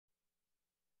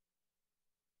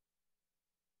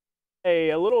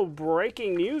A little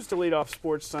breaking news to lead off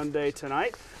Sports Sunday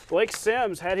tonight. Blake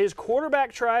Sims had his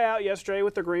quarterback tryout yesterday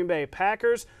with the Green Bay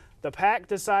Packers. The Pack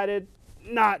decided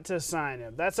not to sign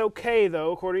him. That's okay,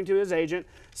 though, according to his agent.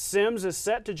 Sims is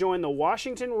set to join the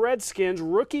Washington Redskins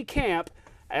rookie camp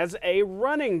as a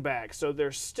running back, so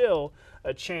there's still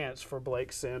a chance for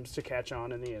Blake Sims to catch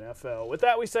on in the NFL. With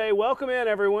that, we say welcome in,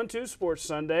 everyone, to Sports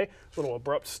Sunday. A little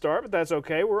abrupt start, but that's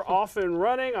okay. We're off and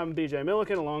running. I'm BJ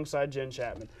Millican alongside Jenn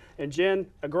Chapman. And Jen,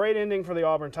 a great ending for the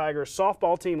Auburn Tigers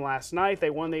softball team last night. They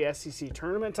won the SEC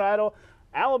tournament title.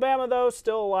 Alabama, though,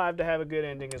 still alive to have a good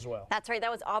ending as well. That's right.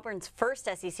 That was Auburn's first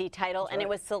SEC title, and it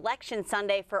was Selection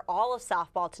Sunday for all of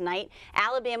softball tonight.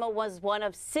 Alabama was one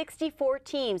of 64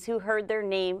 teams who heard their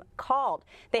name called.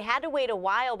 They had to wait a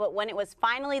while, but when it was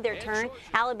finally their turn,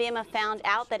 Alabama found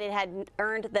out that it had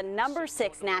earned the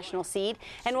 #6 national seed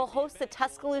and will host the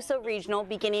Tuscaloosa Regional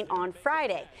beginning on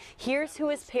Friday. Here's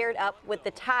who is paired up with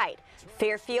the Tide: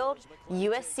 Fairfield,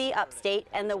 USC Upstate,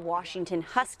 and the Washington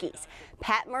Huskies.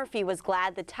 Pat Murphy was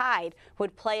glad the Tide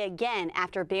would play again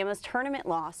after Bama's tournament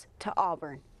loss to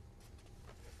Auburn.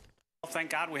 Well,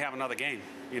 thank God we have another game,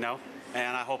 and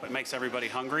I hope it makes everybody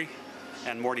hungry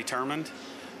and more determined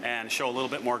and show a little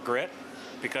bit more grit,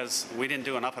 because we didn't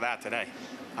do enough of that today.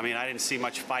 I mean, I didn't see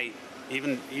much fight,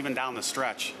 even down the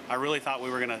stretch. I really thought we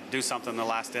were going to do something in the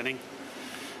last inning,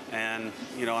 and,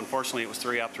 unfortunately it was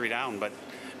 3 up, 3 down, but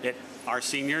our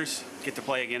seniors get to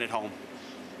play again at home.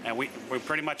 And we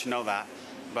pretty much know that,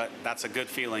 but that's a good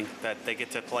feeling that they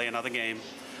get to play another game.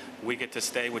 We get to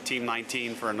stay with Team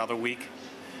 19 for another week.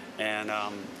 And,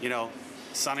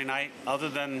 Sunday night, other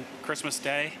than Christmas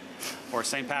Day or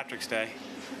St. Patrick's Day,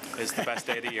 is the best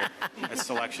day of the year. It's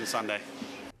Selection Sunday.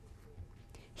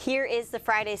 Here is the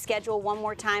Friday schedule one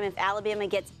more time. If Alabama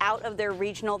gets out of their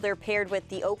regional, they're paired with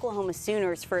the Oklahoma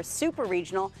Sooners for a super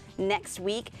regional next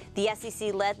week. The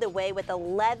SEC led the way with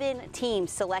 11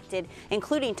 teams selected,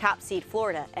 including top seed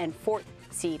Florida and 4th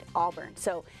seed Auburn.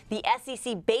 So the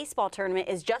SEC baseball tournament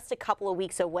is just a couple of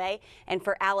weeks away, and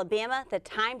for Alabama, the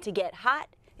time to get hot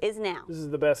is now. This is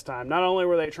the best time. Not only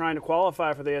were they trying to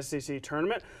qualify for the SEC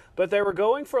tournament, but they were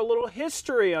going for a little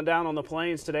history down on the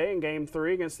Plains today in Game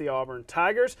 3 against the Auburn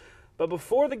Tigers. But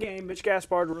before the game, Mitch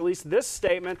Gaspard released this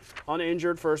statement on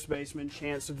injured first baseman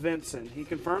Chance Vincent. He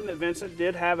confirmed that Vincent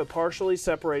did have a partially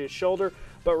separated shoulder,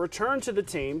 but returned to the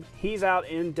team. He's out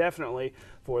indefinitely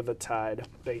for the Tide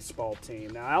baseball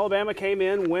team. Now, Alabama came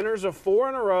in winners of 4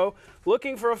 in a row,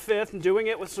 looking for a 5th and doing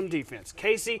it with some defense.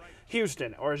 Casey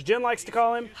Houston, or as Jen likes to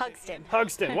call him,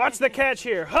 Hugston. Watch the catch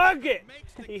here. Hug it.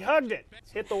 He hugged it.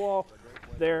 Hit the wall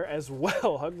there as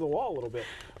well. Hugged the wall a little bit.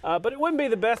 But it wouldn't be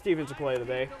the best defensive play of the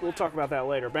day. We'll talk about that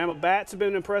later. Bama bats have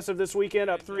been impressive this weekend,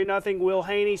 up 3-0. Will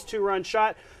Haney's 2-run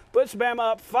shot puts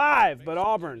Bama up 5, but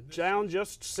Auburn down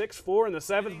just 6-4 in the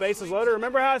 7th, bases loaded.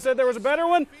 Remember how I said there was a better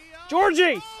one?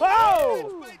 Georgie!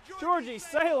 Oh! Georgie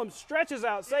Salem stretches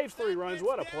out, saves 3 runs.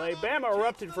 What a play. Bama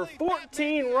erupted for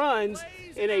 14 runs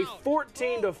in a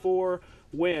 14-4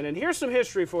 win. And here's some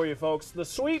history for you, folks. The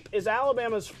sweep is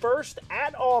Alabama's first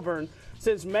at Auburn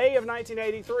since May of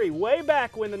 1983, way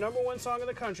back when the #1 song in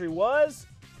the country was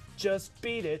Just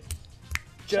Beat It.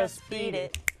 Just Beat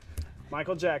It.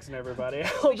 Michael Jackson, everybody.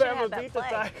 Alabama beat the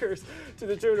Tigers to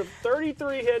the tune of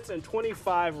 33 hits and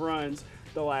 25 runs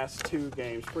the last 2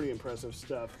 games. Pretty impressive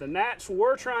stuff. The Nats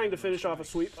were trying to finish off a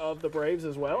sweep of the Braves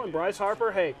as well, and Bryce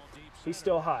Harper, hey, he's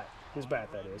still hot. His bat,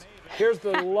 that is. Here's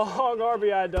the long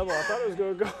RBI double. I thought it was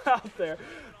going to go out there.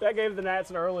 That gave the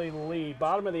Nats an early lead.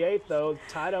 Bottom of the 8th, though,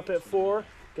 tied up at 4.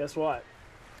 Guess what?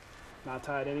 Not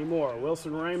tied anymore.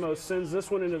 Wilson Ramos sends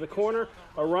this one into the corner.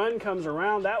 A run comes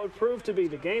around. That would prove to be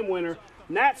the game winner.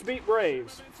 Nats beat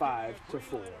Braves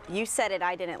 5-4. You said it,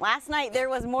 I didn't. Last night there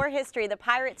was more history. The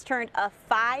Pirates turned a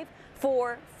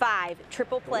 5-4-5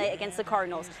 triple play against the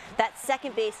Cardinals. That's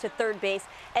second base to third base,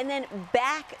 and then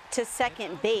back to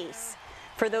second base.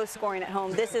 For those scoring at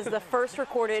home, this is the first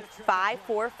recorded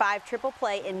 5-4-5 triple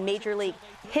play in Major League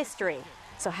history.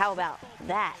 So how about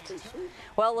that?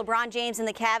 Well, LeBron James and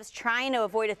the Cavs trying to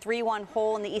avoid a 3-1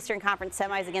 hole in the Eastern Conference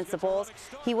semis against the Bulls.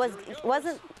 He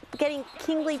wasn't getting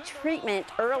kingly treatment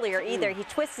earlier either. He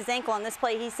twists his ankle on this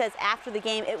play. He says after the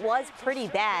game it was pretty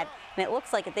bad, and it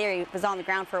looks like it there. He was on the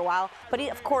ground for a while, but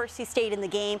of course he stayed in the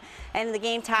game, and the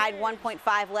game tied,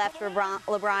 1.5 left.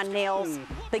 LeBron nails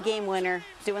the game winner,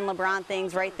 doing LeBron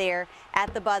things right there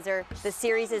at the buzzer. The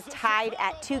series is tied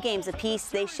at 2 games apiece.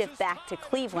 They shift back to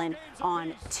Cleveland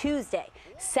on Tuesday.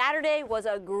 Saturday was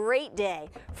a great day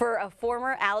for a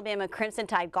former Alabama Crimson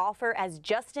Tide golfer, as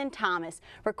Justin Thomas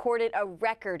recorded a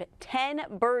record 10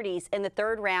 birdies in the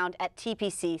 3rd round at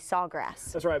TPC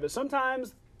Sawgrass. That's right, but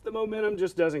sometimes the momentum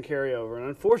just doesn't carry over. And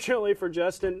unfortunately for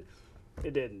Justin,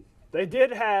 it didn't. They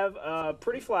did have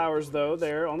pretty flowers, though,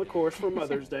 there on the course for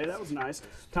Mother's Day. That was nice.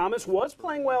 Thomas was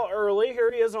playing well early.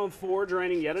 Here he is on 4,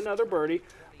 draining yet another birdie.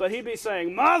 But he'd be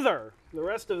saying, "Mother!" the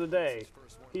rest of the day.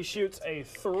 He shoots a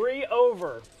 3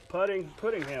 over, putting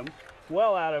him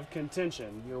well out of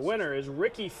contention. Your winner is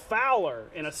Ricky Fowler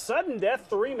in a sudden death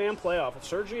 3-man playoff with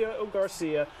Sergio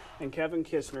Garcia and Kevin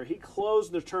Kistner. He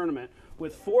closed the tournament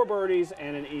with 4 birdies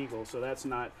and an eagle, so that's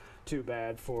not too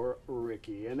bad for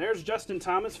Ricky. And there's Justin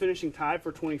Thomas finishing tied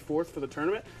for 24th for the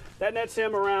tournament. That nets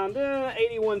him around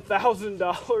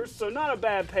 $81,000, so not a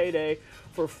bad payday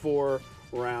for 4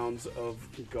 rounds of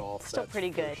golf. Still That's pretty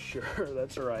good. Sure,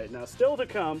 that's right. Now, still to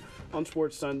come on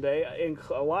Sports Sunday,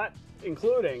 a lot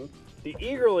including the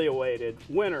eagerly awaited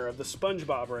winner of the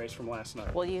SpongeBob race from last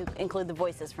night. Will you include the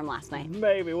voices from last night?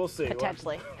 Maybe, we'll see.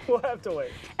 Potentially. We'll have to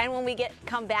wait. And when we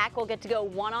come back, we'll get to go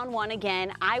one-on-one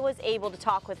again. I was able to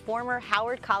talk with former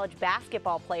Howard College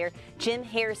basketball player Jim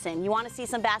Harrison. You want to see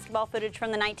some basketball footage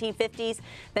from the 1950s?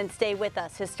 Then stay with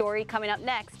us. His story coming up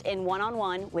next in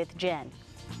One-on-One with Jen.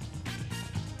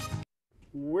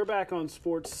 We're back on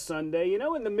Sports Sunday. You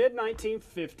know, in the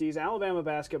mid-1950s, Alabama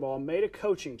basketball made a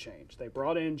coaching change. They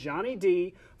brought in Johnny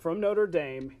D from Notre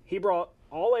Dame. He brought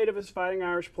all 8 of his Fighting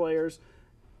Irish players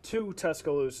to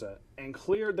Tuscaloosa and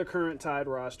cleared the current Tide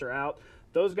roster out.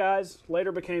 Those guys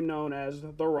later became known as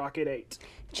the Rocket 8.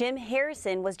 Jim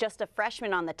Harrison was just a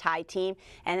freshman on the Tide team,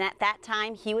 and at that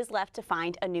time, he was left to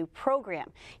find a new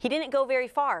program. He didn't go very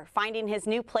far, finding his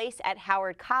new place at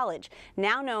Howard College,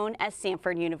 now known as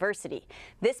Samford University.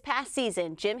 This past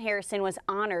season, Jim Harrison was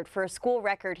honored for a school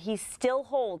record he still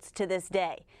holds to this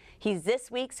day. He's this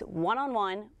week's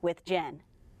One-on-One with Jen.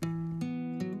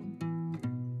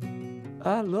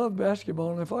 I love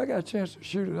basketball, and if I got a chance to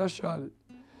shoot it, I shot it.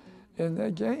 In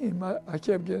that game, I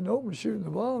kept getting open, shooting the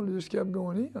ball, and it just kept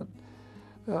going in.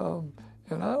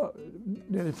 And I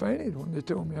nearly fainted when they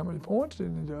told me how many points it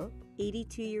ended up.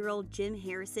 82-year-old Jim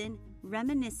Harrison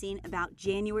reminiscing about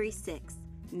January 6,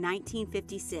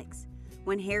 1956,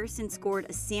 when Harrison scored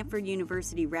a Samford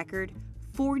University record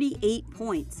 48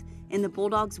 points in the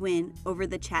Bulldogs' win over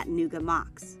the Chattanooga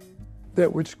Mocs.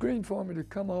 That would screen for me to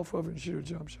come off of it and shoot a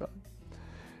jump shot.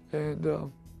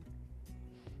 And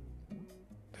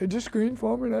they just screened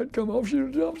for me and I'd come off, shoot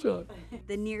a jump shot.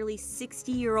 The nearly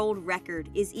 60-year-old record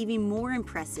is even more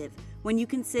impressive when you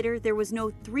consider there was no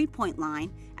three-point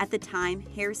line at the time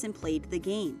Harrison played the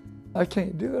game. I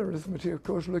can't do that arithmetic, of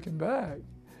course, looking back,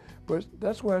 but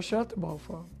that's where I shot the ball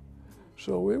from.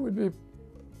 So it would be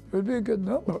a good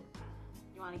number.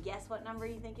 You want to guess what number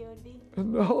you think it would be?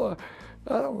 No,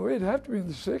 I don't know. It'd have to be in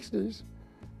the 60s.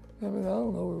 I mean, I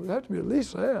don't know. It would have to be at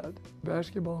least that.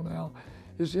 Basketball now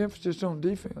is the emphasis on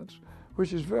defense,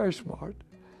 which is very smart,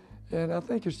 and I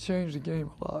think it's changed the game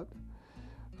a lot.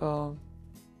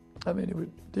 I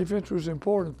mean, defense was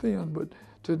important then, but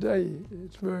today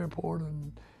it's very important,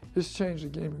 and it's changed the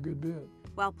game a good bit.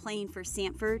 While playing for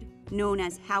Samford, known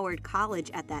as Howard College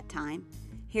at that time,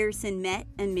 Harrison met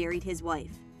and married his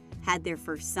wife, had their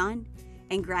first son,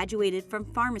 and graduated from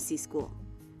pharmacy school.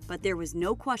 But there was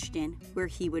no question where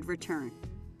he would return.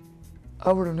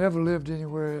 I would have never lived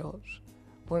anywhere else.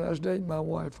 When I was dating my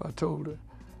wife, I told her,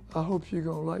 I hope you're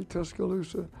going to like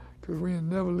Tuscaloosa, because we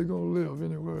ain't never going to live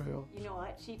anywhere else. You know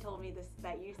what? She told me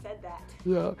that you said that.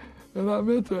 Yeah, and I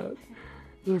meant that.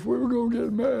 If we were going to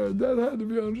get married, that had to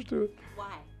be understood.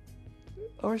 Why?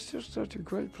 Oh, it's just such a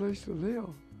great place to live.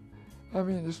 I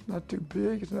mean, it's not too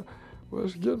big. Well,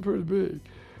 it's getting pretty big,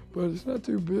 but it's not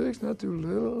too big, it's not too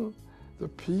little. The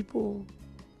people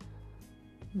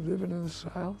living in the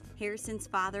South. Harrison's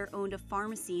father owned a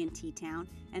pharmacy in T-Town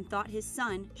and thought his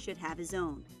son should have his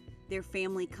own. Their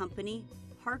family company,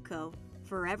 Harco,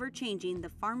 forever changing the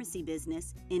pharmacy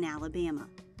business in Alabama.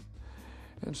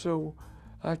 And so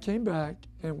I came back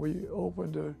and we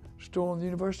opened a store on the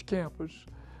university campus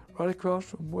right across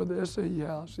from where the SAE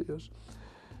house is.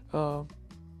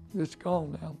 It's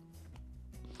gone now.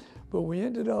 But we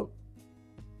ended up,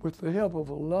 with the help of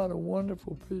a lot of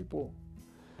wonderful people,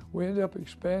 we ended up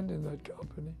expanding that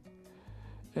company.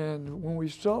 And when we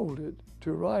sold it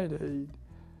to Rite Aid,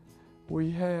 we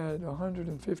had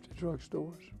 150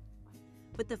 drugstores.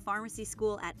 With the pharmacy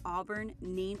school at Auburn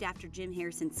named after Jim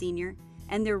Harrison Sr.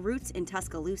 and their roots in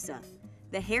Tuscaloosa,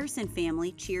 the Harrison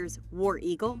family cheers War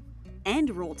Eagle and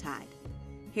Roll Tide.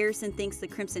 Harrison thinks the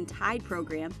Crimson Tide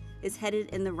program is headed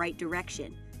in the right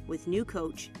direction with new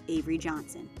coach Avery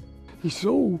Johnson. He's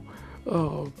so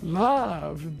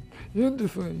live and into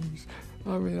things.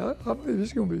 I mean, I believe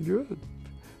it's going to be good.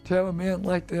 To have a man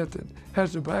like that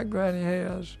has the background he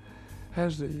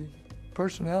has the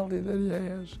personality that he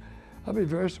has, I'd be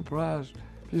very surprised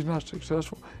if he's not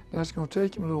successful. That's going to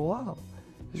take him a little while.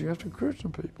 He's going to have to recruit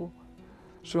some people.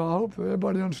 So I hope that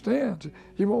everybody understands.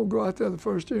 He won't go out there the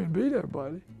first year and beat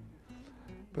everybody.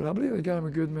 But I believe they got him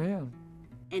a good man.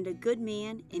 And a good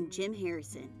man in Jim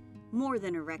Harrison. More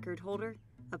than a record holder,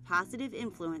 a positive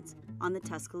influence on the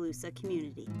Tuscaloosa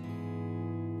community.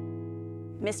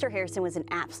 Mr. Harrison was an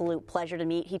absolute pleasure to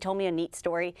meet. He told me a neat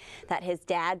story that his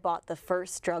dad bought the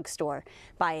first drugstore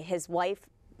by his wife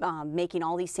making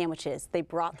all these sandwiches. They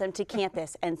brought them to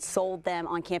campus and sold them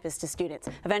on campus to students.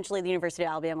 Eventually, the University of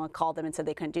Alabama called them and said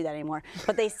they couldn't do that anymore.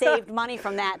 But they saved money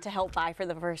from that to help buy for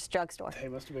the first drugstore. They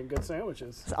must have been good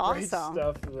sandwiches. It's awesome. Great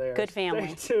stuff there. Good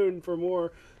family. Stay tuned for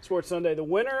more Sports Sunday. The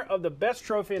winner of the best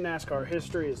trophy in NASCAR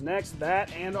history is next.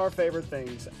 That and our favorite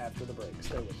things after the break.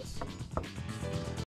 Stay with us.